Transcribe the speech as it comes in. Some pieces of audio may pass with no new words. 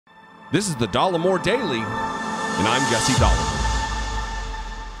This is the Dollemore Daily, and I'm Jesse Dollemore.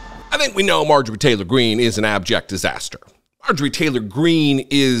 I think we know Marjorie Taylor Greene is an abject disaster. Marjorie Taylor Greene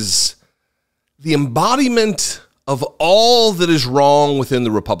is the embodiment of all that is wrong within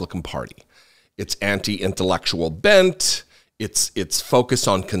the Republican Party. It's anti-intellectual bent, it's focus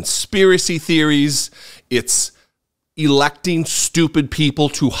on conspiracy theories, it's electing stupid people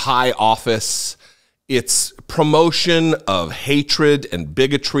to high office, it's promotion of hatred and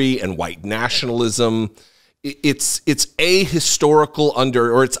bigotry and white nationalism. It's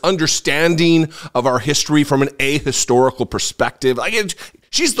ahistorical it's understanding of our history from an ahistorical perspective.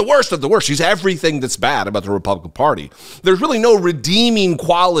 She's the worst of the worst. She's everything that's bad about the Republican Party. There's really no redeeming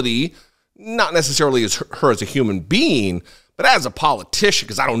quality, not necessarily as her as a human being, but as a politician,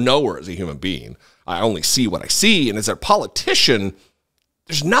 because I don't know her as a human being. I only see what I see, and as a politician,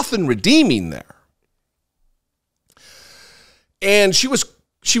 there's nothing redeeming there. And she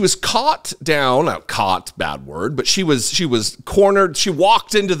was caught down, not caught, bad word, but she was cornered. She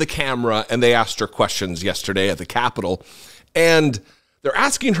walked into the camera and they asked her questions yesterday at the Capitol. And they're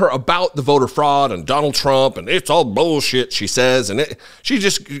asking her about the voter fraud and Donald Trump, and it's all bullshit, she says. And she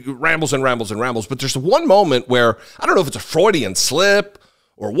just rambles and rambles and rambles. But there's one moment where, I don't know if it's a Freudian slip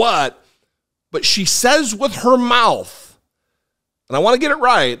or what, but she says with her mouth, and I want to get it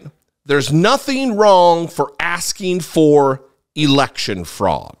right, there's nothing wrong for asking for election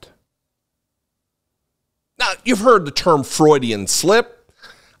fraud. Now, you've heard the term Freudian slip.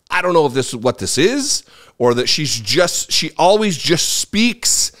 I don't know if this is what this is, or that she always just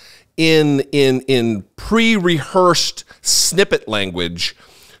speaks in pre-rehearsed snippet language,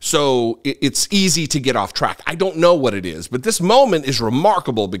 so it's easy to get off track. I don't know what it is, but this moment is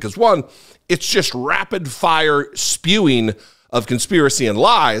remarkable because, one, it's just rapid fire spewing of conspiracy and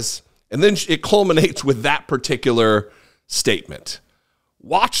lies, and then it culminates with that particular statement.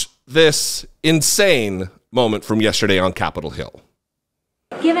 Watch this insane moment from yesterday on Capitol Hill.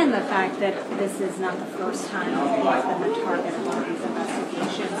 Given the fact that this is not the first time that you've been the target of all these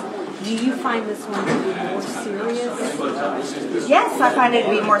investigations, do you find this one to be more serious? Yes, I find it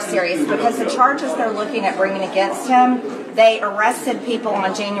to be more serious because the charges they're looking at bringing against him, they arrested people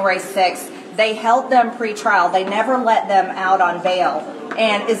on January 6th. They held them pre-trial. They never let them out on bail.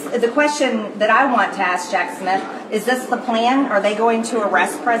 And is the question that I want to ask Jack Smith, is this the plan? Are they going to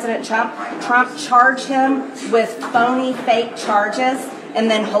arrest President Trump, charge him with phony, fake charges, and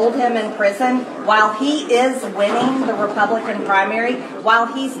then hold him in prison while he is winning the Republican primary, while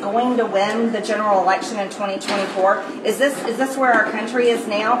he's going to win the general election in 2024? Is this where our country is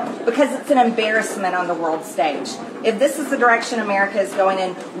now? Because it's an embarrassment on the world stage. If this is the direction America is going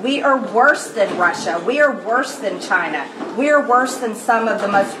in, we are worse than Russia. We are worse than China. We are worse than some of the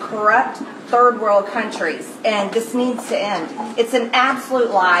most corrupt third world countries, and this needs to end. It's an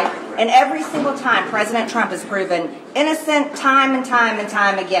absolute lie, and every single time President Trump is proven innocent time and time and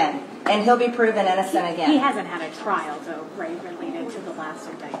time again, and he'll be proven innocent again. He hasn't had a trial, though, right, related to the last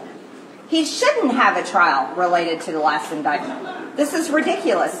indictment. He shouldn't have a trial related to the last indictment. This is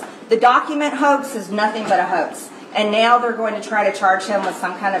ridiculous. The document hoax is nothing but a hoax. And now they're going to try to charge him with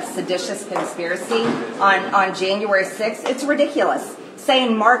some kind of seditious conspiracy on January 6th. It's ridiculous.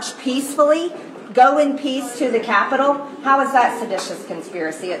 Saying march peacefully, go in peace to the Capitol, how is that seditious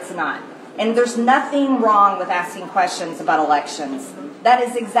conspiracy? It's not. And there's nothing wrong with asking questions about elections. That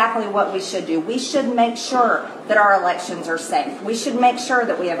is exactly what we should do. We should make sure that our elections are safe. We should make sure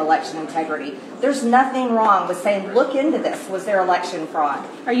that we have election integrity. There's nothing wrong with saying, look into this. Was there election fraud?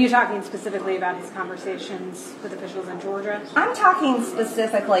 Are you talking specifically about his conversations with officials in Georgia? I'm talking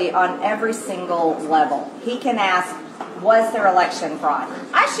specifically on every single level. He can ask, was there election fraud?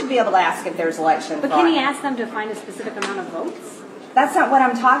 I should be able to ask if there's election fraud. But can he ask them to find a specific amount of votes? That's not what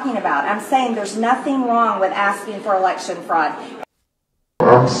I'm talking about. I'm saying there's nothing wrong with asking for election fraud.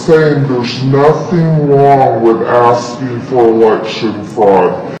 I'm saying there's nothing wrong with asking for election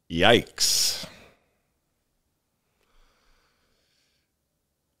fraud. Yikes.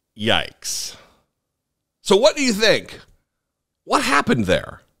 Yikes. So what do you think? What happened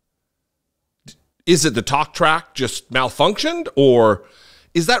there? Is it the talk track just malfunctioned, or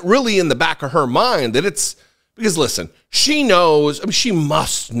is that really in the back of her mind that it's because, listen, she knows, I mean, she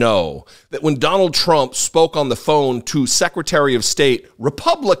must know that when Donald Trump spoke on the phone to Secretary of State,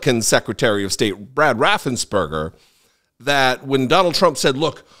 Republican Secretary of State, Brad Raffensperger, that when Donald Trump said,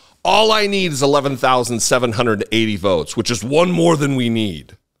 look, all I need is 11,780 votes, which is one more than we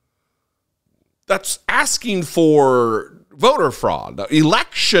need. That's asking for voter fraud,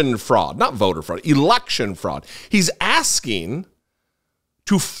 election fraud, not voter fraud, election fraud. He's asking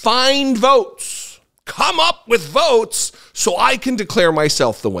to find votes come up with votes so I can declare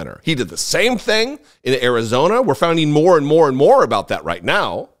myself the winner. He did the same thing in Arizona. We're finding more and more and more about that right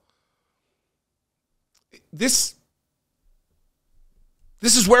now. This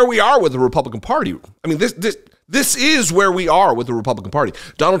is where we are with the Republican Party. I mean, this is where we are with the Republican Party.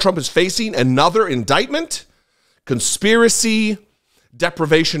 Donald Trump is facing another indictment, conspiracy,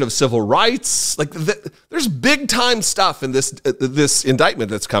 deprivation of civil rights. Like there's big time stuff in this indictment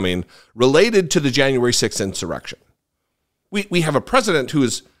that's coming related to the January 6th insurrection. We have a president who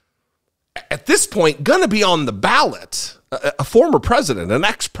is at this point going to be on the ballot, a former president, an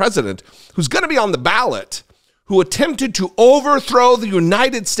ex-president who's going to be on the ballot, who attempted to overthrow the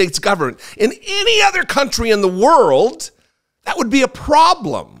United States government. In any other country in the world, that would be a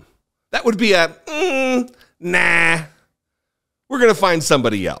problem. That would be nah. We're going to find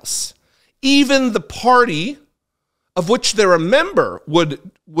somebody else. Even the party of which they're a member would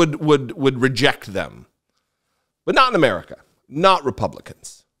reject them. But not in America. Not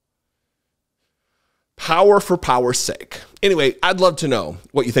Republicans. Power for power's sake. Anyway, I'd love to know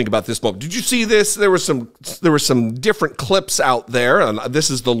what you think about this moment. Did you see this? There were some different clips out there, and this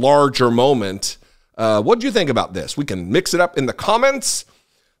is the larger moment. What did you think about this? We can mix it up in the comments.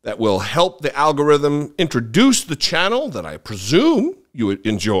 That will help the algorithm introduce the channel that I presume you would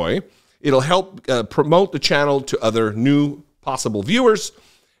enjoy. It'll help promote the channel to other new possible viewers,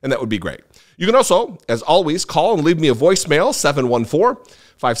 and that would be great. You can also, as always, call and leave me a voicemail,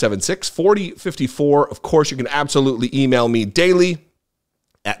 714-576-4054. Of course, you can absolutely email me daily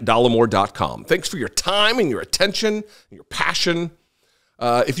at dollemore.com. Thanks for your time and your attention and your passion.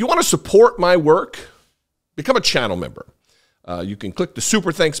 If you want to support my work, become a channel member. You can click the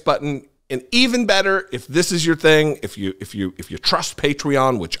super thanks button, and even better, if this is your thing, if you trust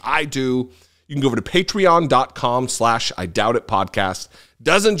Patreon, which I do, you can go over to patreon.com/IDoubtItPodcast.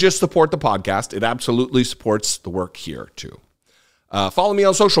 Doesn't just support the podcast, it absolutely supports the work here too. Follow me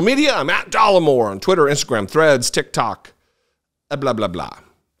on social media. I'm at Dollemore on Twitter, Instagram, Threads, TikTok, blah, blah, blah.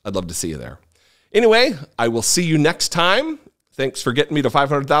 I'd love to see you there. Anyway, I will see you next time. Thanks for getting me to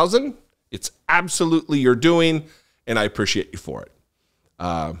 500,000. It's absolutely your doing, and I appreciate you for it.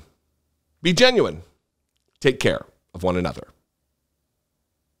 Be genuine. Take care of one another.